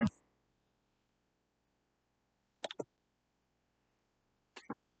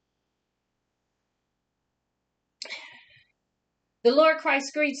The Lord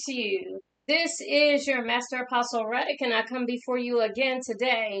Christ greets you. This is your Master Apostle Reddick, and I come before you again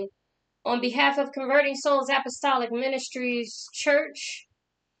today on behalf of Converting Souls Apostolic Ministries Church.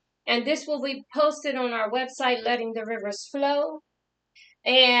 And this will be posted on our website, Letting the Rivers Flow.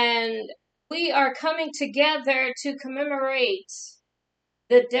 And we are coming together to commemorate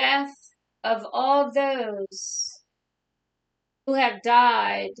the death of all those who have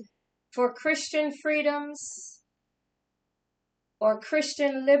died for Christian freedoms or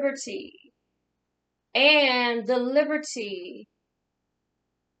Christian liberty and the liberty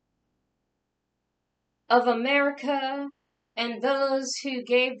of America and those who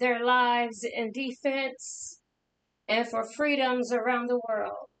gave their lives in defense and for freedoms around the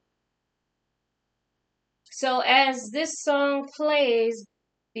world. So as this song plays,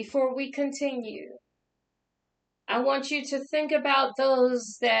 before we continue, I want you to think about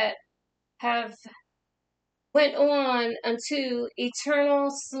those that have went on unto eternal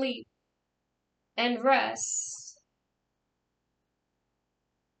sleep and rest.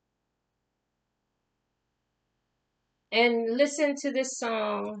 And listen to this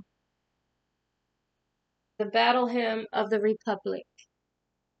song, the Battle Hymn of the Republic.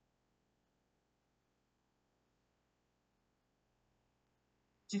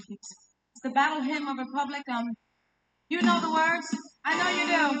 It's the Battle Hymn of Republic. You know the words? I know you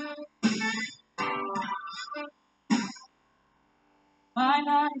do. My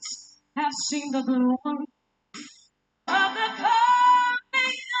eyes have seen the glory of the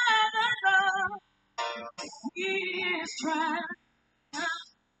coming of the Lord. He is trying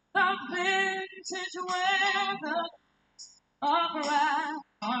the vintage weather of wrath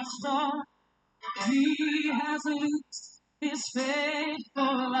our storm. He has loosed his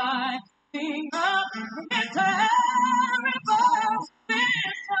faithful lightning up into every boat.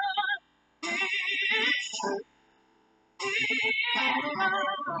 This one is true. He is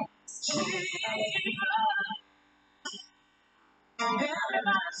love.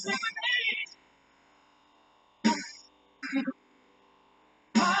 Everybody sing with me.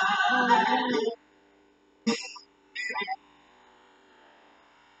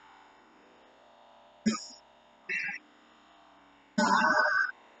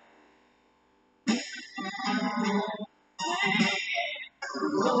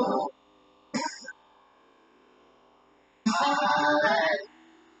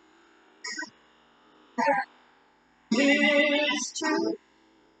 It's true.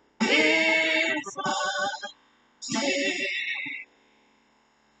 It's love.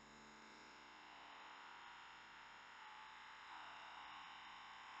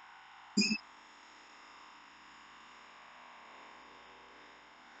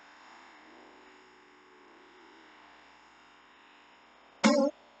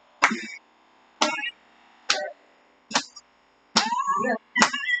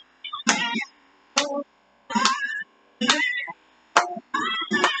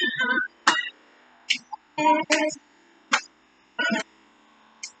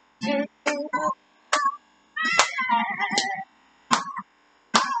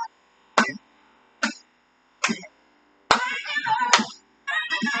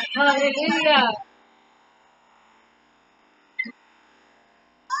 Hallelujah.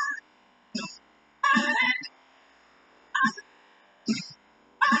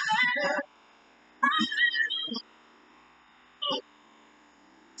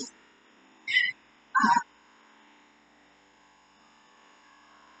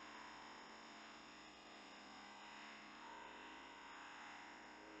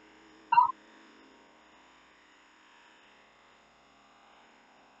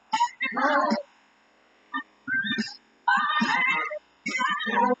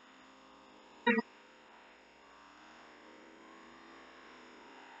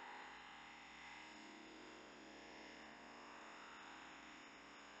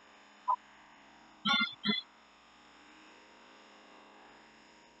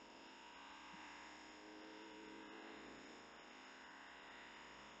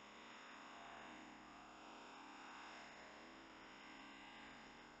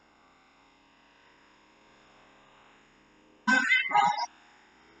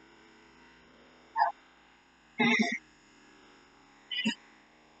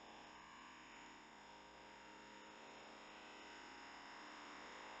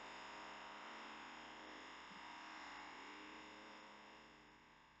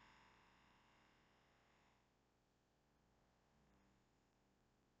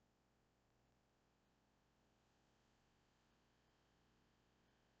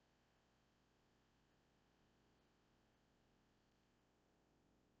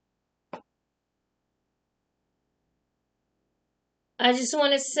 I just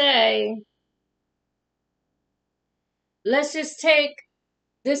want to say, let's just take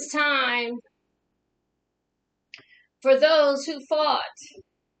this time for those who fought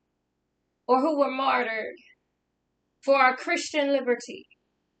or who were martyred for our Christian liberty.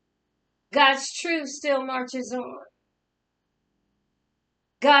 God's truth still marches on.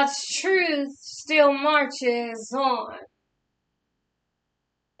 God's truth still marches on.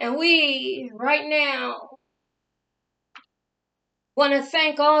 And we, right now, want to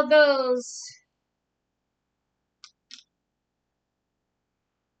thank all those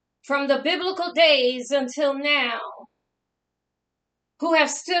from the biblical days until now who have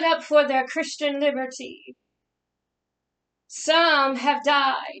stood up for their Christian liberty. Some have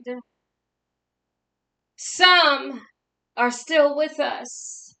died. Some are still with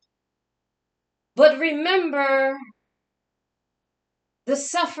us. But remember the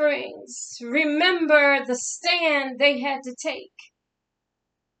sufferings. Remember the stand they had to take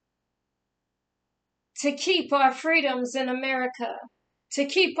to keep our freedoms in America, to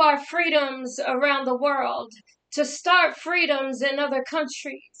keep our freedoms around the world, to start freedoms in other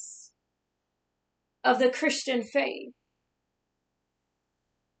countries of the Christian faith.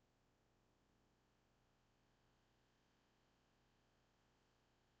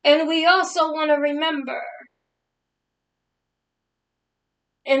 And we also want to remember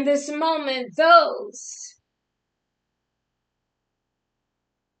in this moment those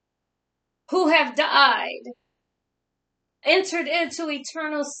who have died, entered into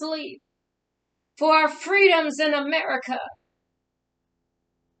eternal sleep for our freedoms in America,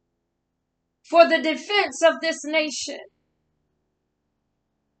 for the defense of this nation,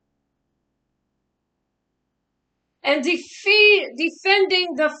 and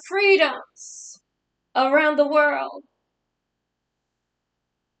defending the freedoms around the world.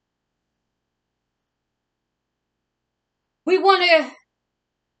 We want to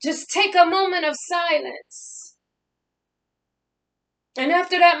just take a moment of silence. And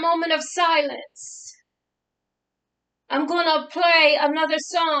after that moment of silence, I'm going to play another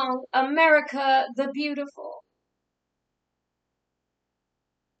song, America the Beautiful.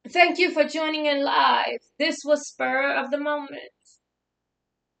 Thank you for joining in live. This was Spur of the Moment.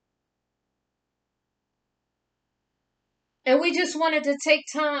 And we just wanted to take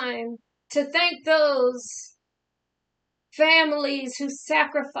time to thank those families who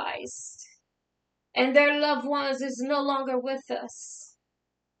sacrificed and their loved ones is no longer with us.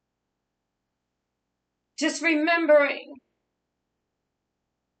 Just remembering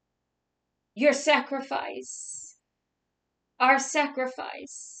your sacrifice, our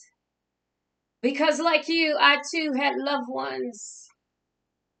sacrifice. Because like you, I too had loved ones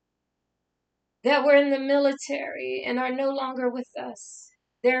that were in the military and are no longer with us.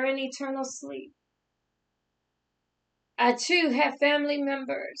 They're in eternal sleep. I too have family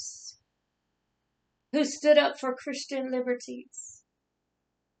members who stood up for Christian liberties.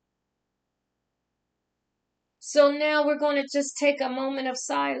 So now we're going to just take a moment of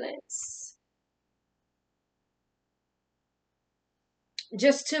silence,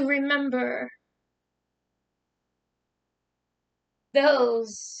 just to remember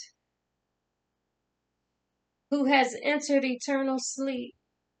those who has entered eternal sleep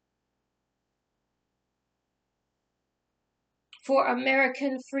for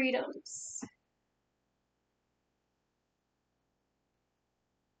American freedoms.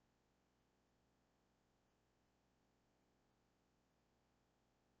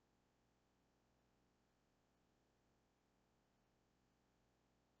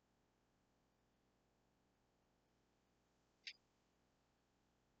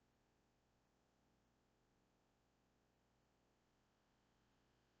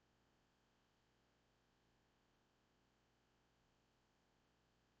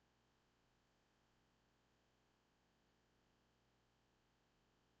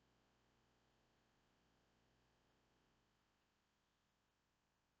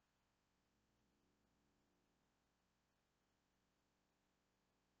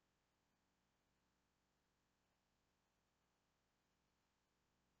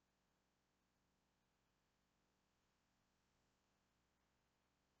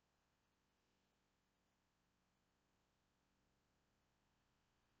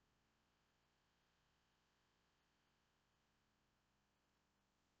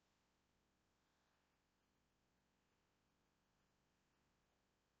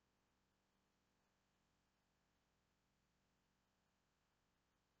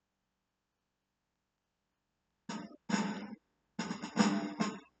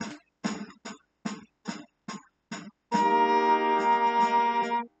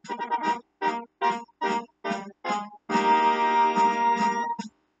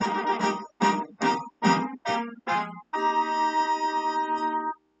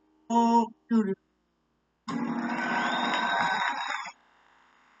 beautiful.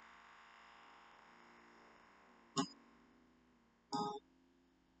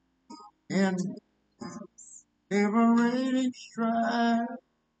 In every stride,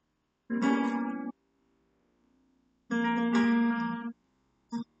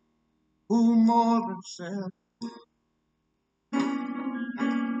 who more than self,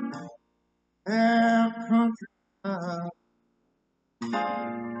 their country side.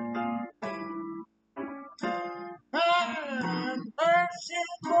 And mercy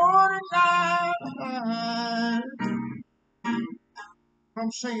for the night.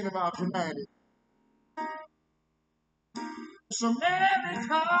 I'm singing about tonight. It's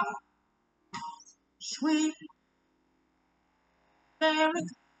America, sweet America.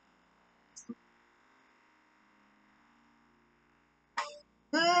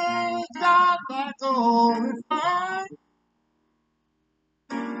 They got that glorified.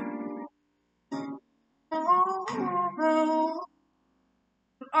 Oh,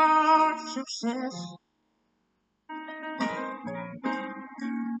 our success,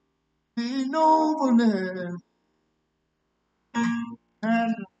 the nobleness,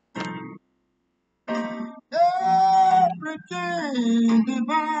 and everything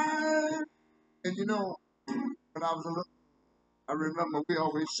divine. And you know, when I was a little, I remember we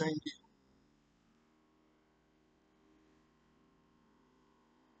always sang it.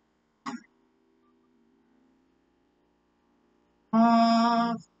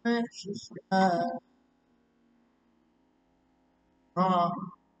 Ah, precious God, come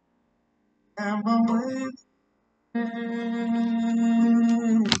and away.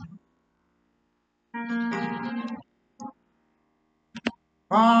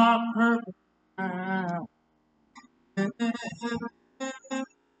 Our purpose now.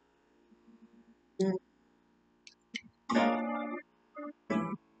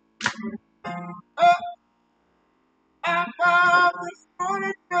 Above this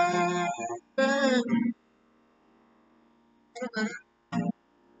morning,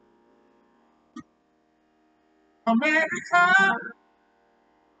 America,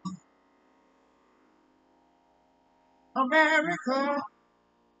 America.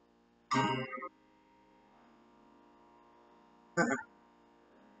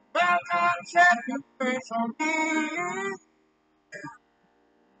 Well, God set His face on me.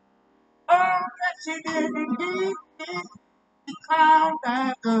 Oh, that she did indeed. He called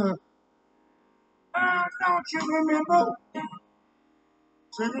that good. Oh, don't you remember?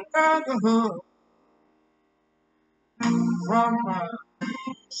 To the brotherhood from my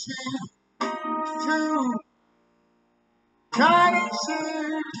sea to Johnny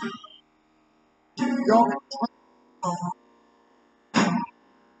Sea. Your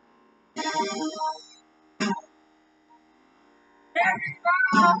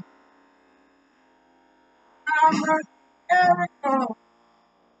America, America.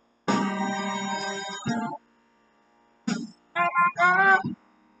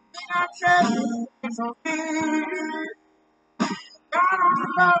 I said it's okay. God on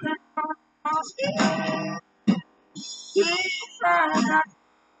the mountain, He tried not.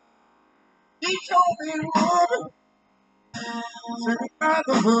 He told me he would. Said the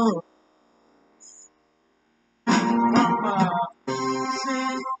brotherhood from my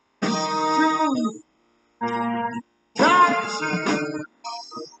sea to Johnson.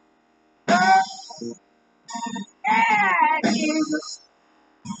 Yeah, Jesus.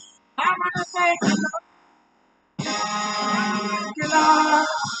 I'm gonna thank you, Lord.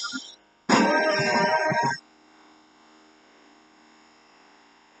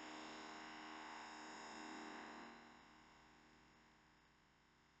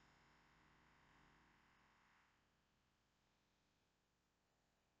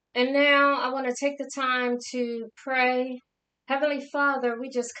 And now I want to take the time to pray. Heavenly Father, we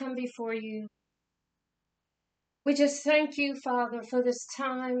just come before you. We just thank you, Father, for this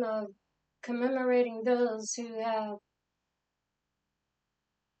time of commemorating those who have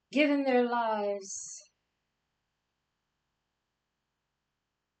given their lives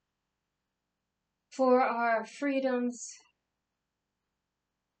for our freedoms,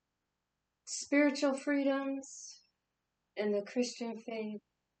 spiritual freedoms, in the Christian faith,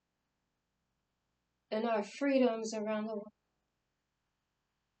 and our freedoms around the world,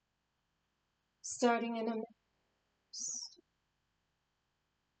 starting in America.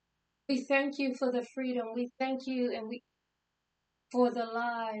 We thank you for the freedom. We thank you for the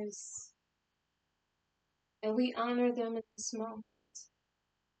lives, and we honor them in this moment.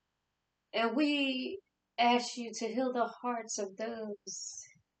 And we ask you to heal the hearts of those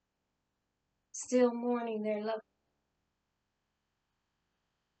still mourning their loved.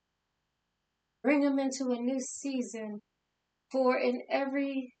 Bring them into a new season. For in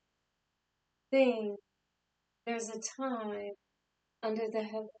everything there's a time under the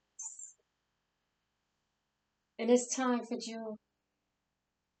heavens. And it's time for joy.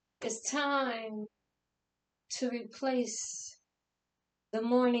 It's time to replace the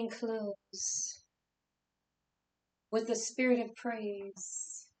mourning clothes with the spirit of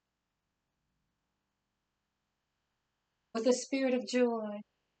praise, with the spirit of joy,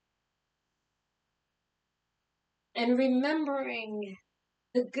 and remembering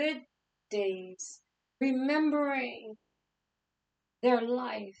the good days, remembering their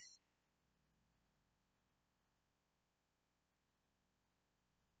life,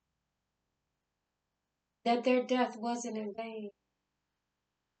 that their death wasn't in vain.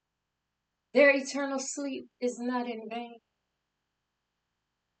 Their eternal sleep is not in vain.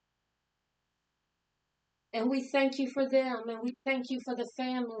 And we thank you for them, and we thank you for the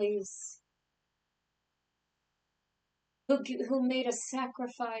families who made a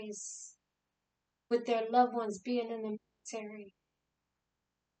sacrifice with their loved ones being in the military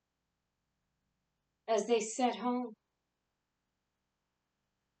as they sat home.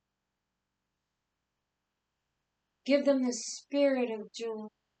 Give them the spirit of joy.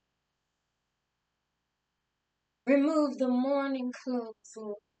 Remove the mourning clothes,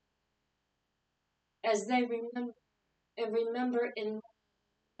 Lord, as they remember and remember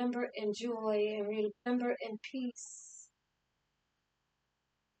in joy and remember in peace,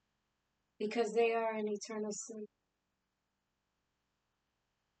 because they are in eternal sleep.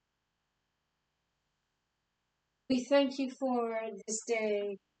 We thank you for this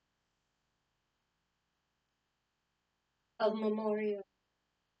day of memorial.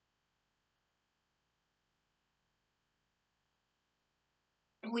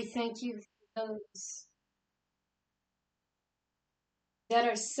 We thank you for those that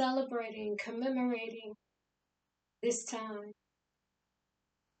are celebrating, commemorating this time.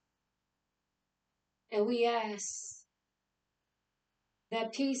 And we ask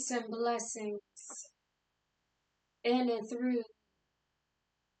that peace and blessings in and through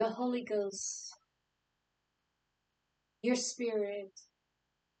the Holy Ghost, your Spirit,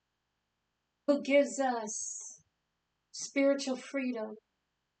 who gives us spiritual freedom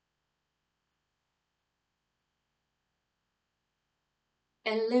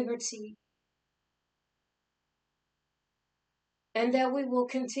and liberty, and that we will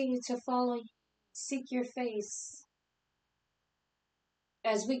continue to follow you, seek your face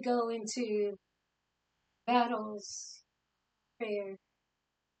as we go into battles, prayer,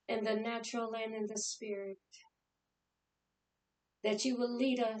 in the natural and in the spirit, that you will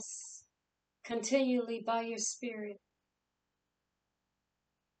lead us continually by your Spirit,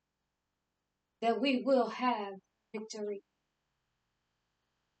 that we will have victory,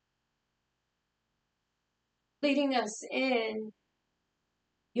 leading us in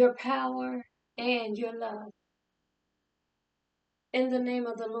your power and your love. In the name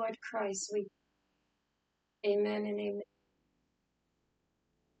of the Lord Christ, we amen and amen.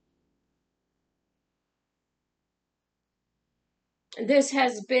 This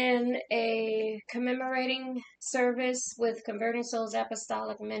has been a commemorating service with Converting Souls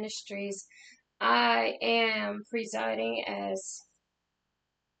Apostolic Ministries. I am presiding as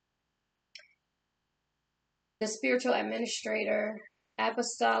the spiritual administrator,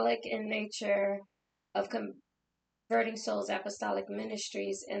 apostolic in nature, of Converting Souls Apostolic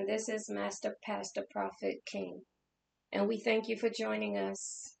Ministries, and this is Master Pastor Prophet King. And we thank you for joining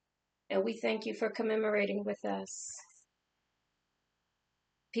us, and we thank you for commemorating with us.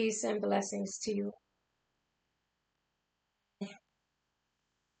 Peace and blessings to you.